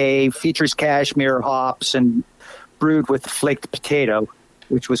IPA, features cashmere hops and brewed with flaked potato,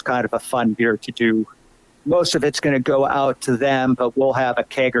 which was kind of a fun beer to do. Most of it's going to go out to them, but we'll have a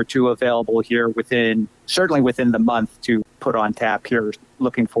keg or two available here certainly within the month to put on tap here.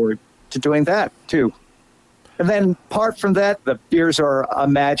 Looking forward to doing that too. And then apart from that, the beers are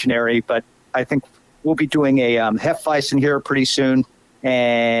imaginary, but I think we'll be doing a Hefeweizen here pretty soon.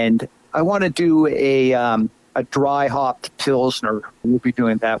 And I want to do a dry hopped Pilsner. We'll be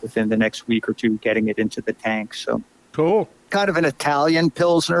doing that within the next week or two, getting it into the tank. So cool. Kind of an Italian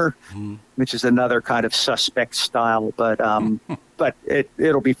Pilsner, which is another kind of suspect style, but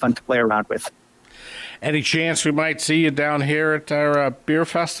it'll be fun to play around with. Any chance we might see you down here at our beer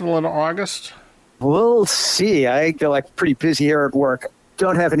festival in August? We'll see. I feel like pretty busy here at work.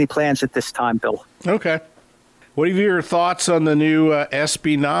 Don't have any plans at this time, Bill. Okay. What are your thoughts on the new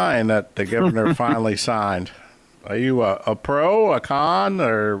SB9 that the governor finally signed? Are you a pro, a con,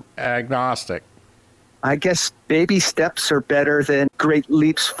 or agnostic? I guess baby steps are better than great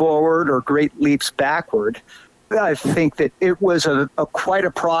leaps forward or great leaps backward. I think that it was quite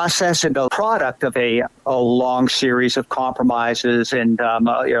a process and a product of a long series of compromises and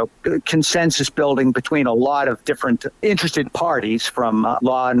consensus building between a lot of different interested parties, from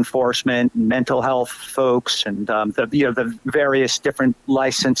law enforcement, mental health folks, and the various different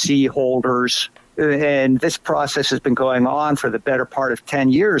licensee holders. And this process has been going on for the better part of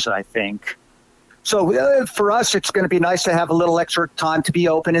 10 years, I think. So for us, it's going to be nice to have a little extra time to be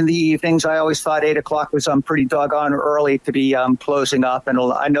open in the evenings. I always thought 8 o'clock was pretty doggone early to be closing up. And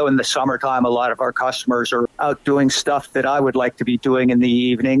I know in the summertime, a lot of our customers are out doing stuff that I would like to be doing in the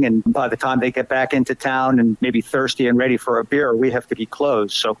evening. And by the time they get back into town and maybe thirsty and ready for a beer, we have to be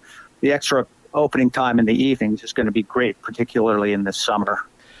closed. So the extra opening time in the evenings is going to be great, particularly in the summer.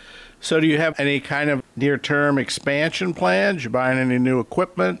 So do you have any kind of near-term expansion plans? You buying any new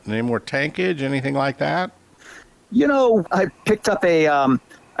equipment, any more tankage, anything like that? I picked up a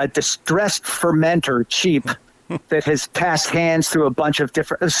distressed fermenter, cheap, that has passed hands through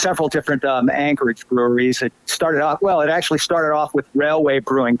several different Anchorage breweries. It actually started off with Railway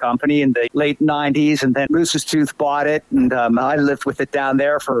Brewing Company in the late 90s, and then Moose's Tooth bought it, and I lived with it down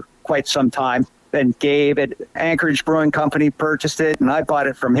there for quite some time. Then Gabe at Anchorage Brewing Company purchased it, and I bought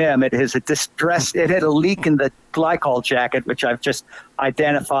it from him. It had a leak in the glycol jacket, which I've just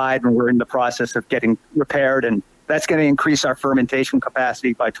identified, and we're in the process of getting repaired, and that's going to increase our fermentation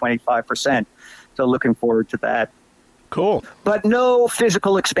capacity by 25%. So looking forward to that. Cool. But no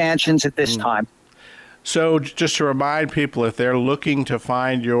physical expansions at this time. So just to remind people, if they're looking to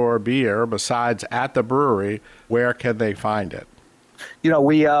find your beer besides at the brewery, where can they find it?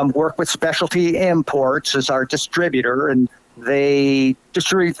 We work with Specialty Imports as our distributor, and they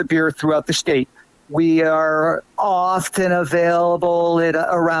distribute the beer throughout the state. We are often available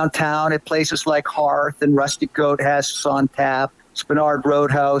around town at places like Hearth, and Rusty Goat has us on tap. Spenard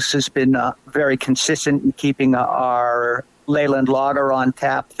Roadhouse has been very consistent in keeping our Leyland Lager on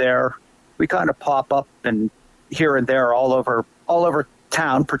tap there. We kind of pop up and here and there all over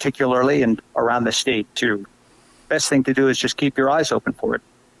town, particularly, and around the state too. Best thing to do is just keep your eyes open for it,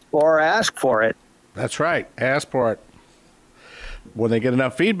 or ask for it. That's right. Ask for it. When they get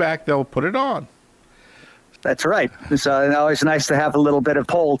enough feedback, they'll put it on. That's right. It's always nice to have a little bit of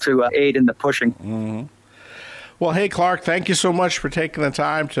pull to aid in the pushing. Mm-hmm. Well, hey, Clark, thank you so much for taking the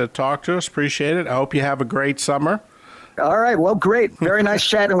time to talk to us. Appreciate it. I hope you have a great summer. All right. Well, great. Very nice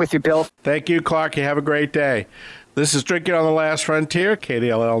chatting with you, Bill. Thank you, Clark. You have a great day. This is Drinking on the Last Frontier,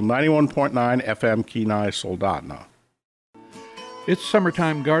 KDLL 91.9 FM, Kenai, Soldotna. It's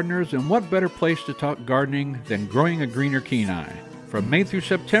summertime, gardeners, and what better place to talk gardening than Growing a Greener Kenai? From May through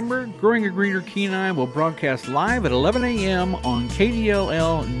September, Growing a Greener Kenai will broadcast live at 11 a.m. on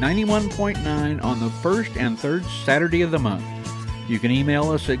KDLL 91.9 on the first and third Saturday of the month. You can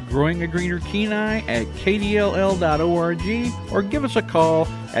email us at growingaggreenerkenai@kdll.org or give us a call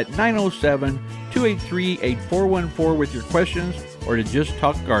at 907-283-8414 with your questions or to just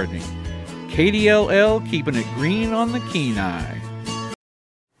talk gardening. KDLL, keeping it green on the Kenai.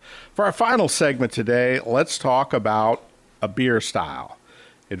 For our final segment today, let's talk about a beer style.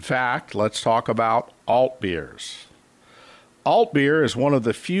 In fact, let's talk about altbiers. Altbier is one of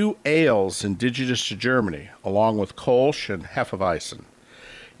the few ales indigenous to Germany, along with Kolsch and Hefeweizen.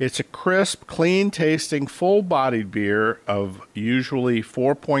 It's a crisp, clean-tasting, full-bodied beer of usually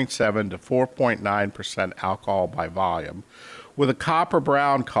 4.7 to 4.9% alcohol by volume, with a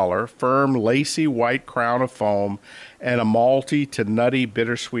copper-brown color, firm, lacy white crown of foam, and a malty to nutty,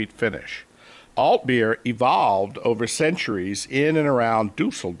 bittersweet finish. Altbier evolved over centuries in and around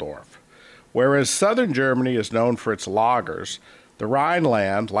Dusseldorf. Whereas southern Germany is known for its lagers, the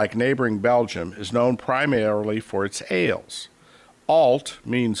Rhineland, like neighboring Belgium, is known primarily for its ales. Alt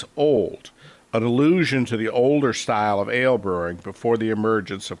means old, an allusion to the older style of ale brewing before the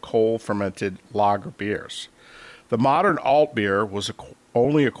emergence of coal-fermented lager beers. The modern alt beer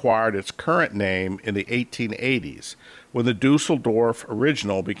only acquired its current name in the 1880s, when the Dusseldorf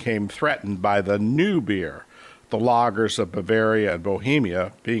original became threatened by the new beer, the lagers of Bavaria and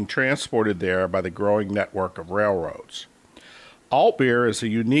Bohemia being transported there by the growing network of railroads. Alt beer is a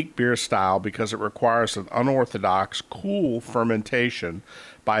unique beer style because it requires an unorthodox, cool fermentation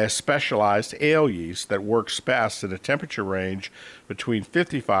by a specialized ale yeast that works best in a temperature range between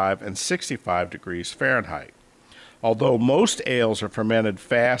 55 and 65 degrees Fahrenheit. Although most ales are fermented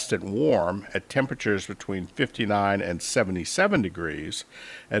fast and warm at temperatures between 59 and 77 degrees,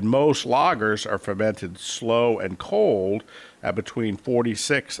 and most lagers are fermented slow and cold at between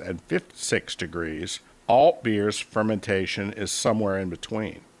 46 and 56 degrees, alt beer's fermentation is somewhere in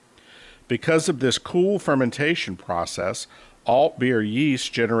between. Because of this cool fermentation process, alt beer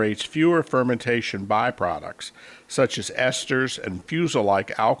yeast generates fewer fermentation byproducts, such as esters and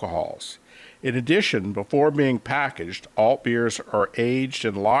fusel-like alcohols. In addition, before being packaged, alt beers are aged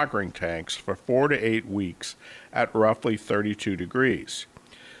in lagering tanks for 4 to 8 weeks at roughly 32 degrees.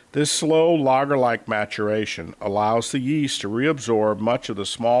 This slow lager-like maturation allows the yeast to reabsorb much of the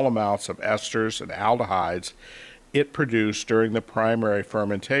small amounts of esters and aldehydes it produced during the primary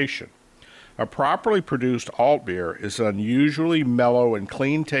fermentation. A properly produced alt beer is an unusually mellow and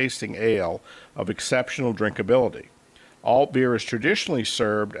clean-tasting ale of exceptional drinkability. Alt beer is traditionally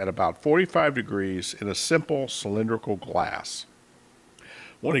served at about 45 degrees in a simple cylindrical glass.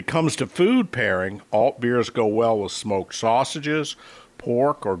 When it comes to food pairing, alt beers go well with smoked sausages,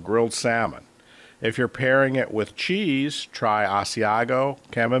 pork, or grilled salmon. If you're pairing it with cheese, try Asiago,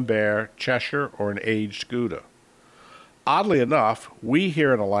 Camembert, Cheshire, or an aged Gouda. Oddly enough, we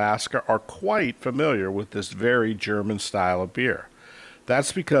here in Alaska are quite familiar with this very German style of beer.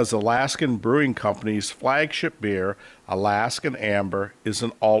 That's because Alaskan Brewing Company's flagship beer, Alaskan Amber, is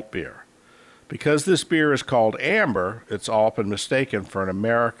an alt beer. Because this beer is called amber, it's often mistaken for an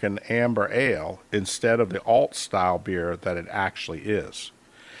American amber ale instead of the alt-style beer that it actually is.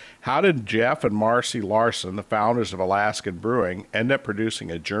 How did Jeff and Marcy Larson, the founders of Alaskan Brewing, end up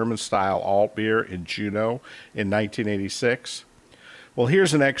producing a German-style alt beer in Juneau in 1986? Well,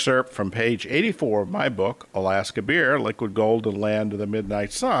 here's an excerpt from page 84 of my book, Alaska Beer, Liquid Gold and Land of the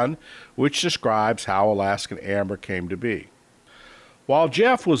Midnight Sun, which describes how Alaskan Amber came to be. While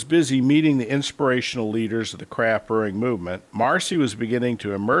Jeff was busy meeting the inspirational leaders of the craft brewing movement, Marcy was beginning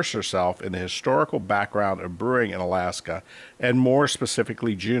to immerse herself in the historical background of brewing in Alaska, and more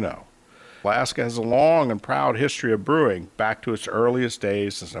specifically Juneau. Alaska has a long and proud history of brewing, back to its earliest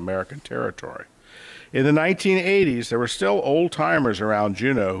days as an American territory. In the 1980s, there were still old-timers around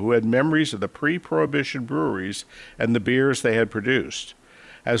Juneau who had memories of the pre-Prohibition breweries and the beers they had produced.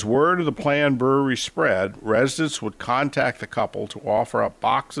 As word of the planned brewery spread, residents would contact the couple to offer up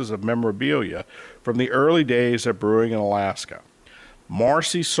boxes of memorabilia from the early days of brewing in Alaska.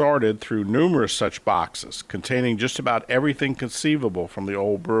 Marcy sorted through numerous such boxes, containing just about everything conceivable from the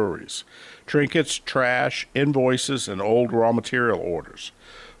old breweries: trinkets, trash, invoices, and old raw material orders.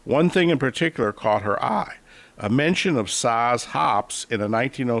 One thing in particular caught her eye: a mention of Saaz hops in a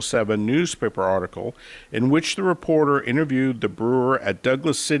 1907 newspaper article in which the reporter interviewed the brewer at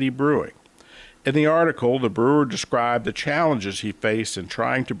Douglas City Brewing. In the article, the brewer described the challenges he faced in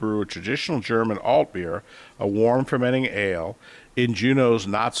trying to brew a traditional German alt beer, a warm fermenting ale, in Juneau's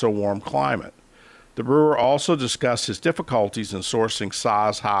not-so-warm climate. The brewer also discussed his difficulties in sourcing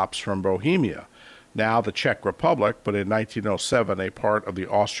Saaz hops from Bohemia, now the Czech Republic, but in 1907 a part of the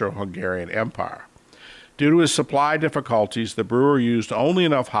Austro-Hungarian Empire. Due to his supply difficulties, the brewer used only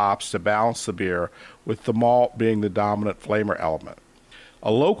enough hops to balance the beer, with the malt being the dominant flavor element.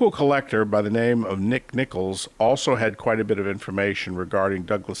 A local collector by the name of Nick Nichols also had quite a bit of information regarding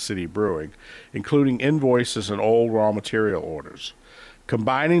Douglas City Brewing, including invoices and old raw material orders.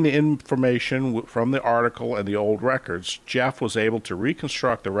 Combining the information from the article and the old records, Jeff was able to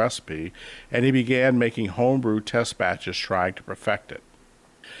reconstruct the recipe, and he began making homebrew test batches trying to perfect it.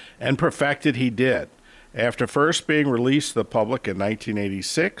 And perfect it he did. After first being released to the public in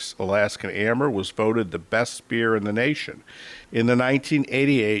 1986, Alaskan Amber was voted the best beer in the nation in the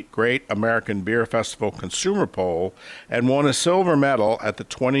 1988 Great American Beer Festival Consumer Poll and won a silver medal at the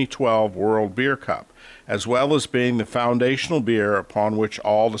 2012 World Beer Cup, as well as being the foundational beer upon which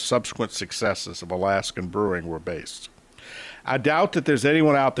all the subsequent successes of Alaskan brewing were based. I doubt that there's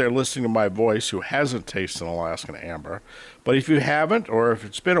anyone out there listening to my voice who hasn't tasted an Alaskan Amber, but if you haven't, or if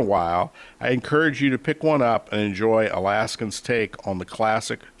it's been a while, I encourage you to pick one up and enjoy Alaskan's take on the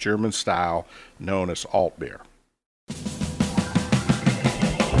classic German style known as altbier.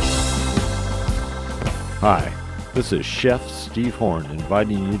 Hi, this is Chef Steve Horn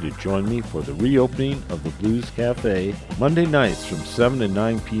inviting you to join me for the reopening of the Blues Cafe Monday nights from 7 to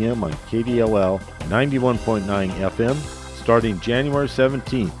 9 p.m. on KDLL 91.9 FM starting January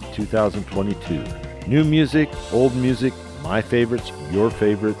 17th, 2022. New music, old music, my favorites, your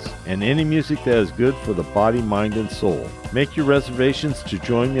favorites, and any music that is good for the body, mind, and soul. Make your reservations to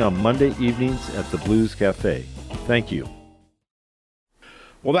join me on Monday evenings at the Blues Cafe. Thank you.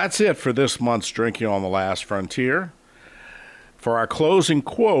 Well, that's it for this month's Drinking on the Last Frontier. For our closing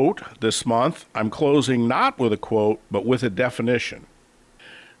quote this month, I'm closing not with a quote, but with a definition.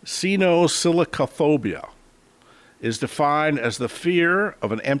 Cynosilicophobia is defined as the fear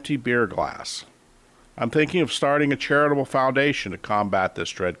of an empty beer glass. I'm thinking of starting a charitable foundation to combat this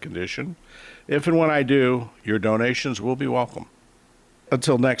dread condition. If and when I do, your donations will be welcome.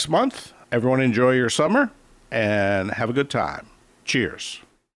 Until next month, everyone enjoy your summer and have a good time. Cheers.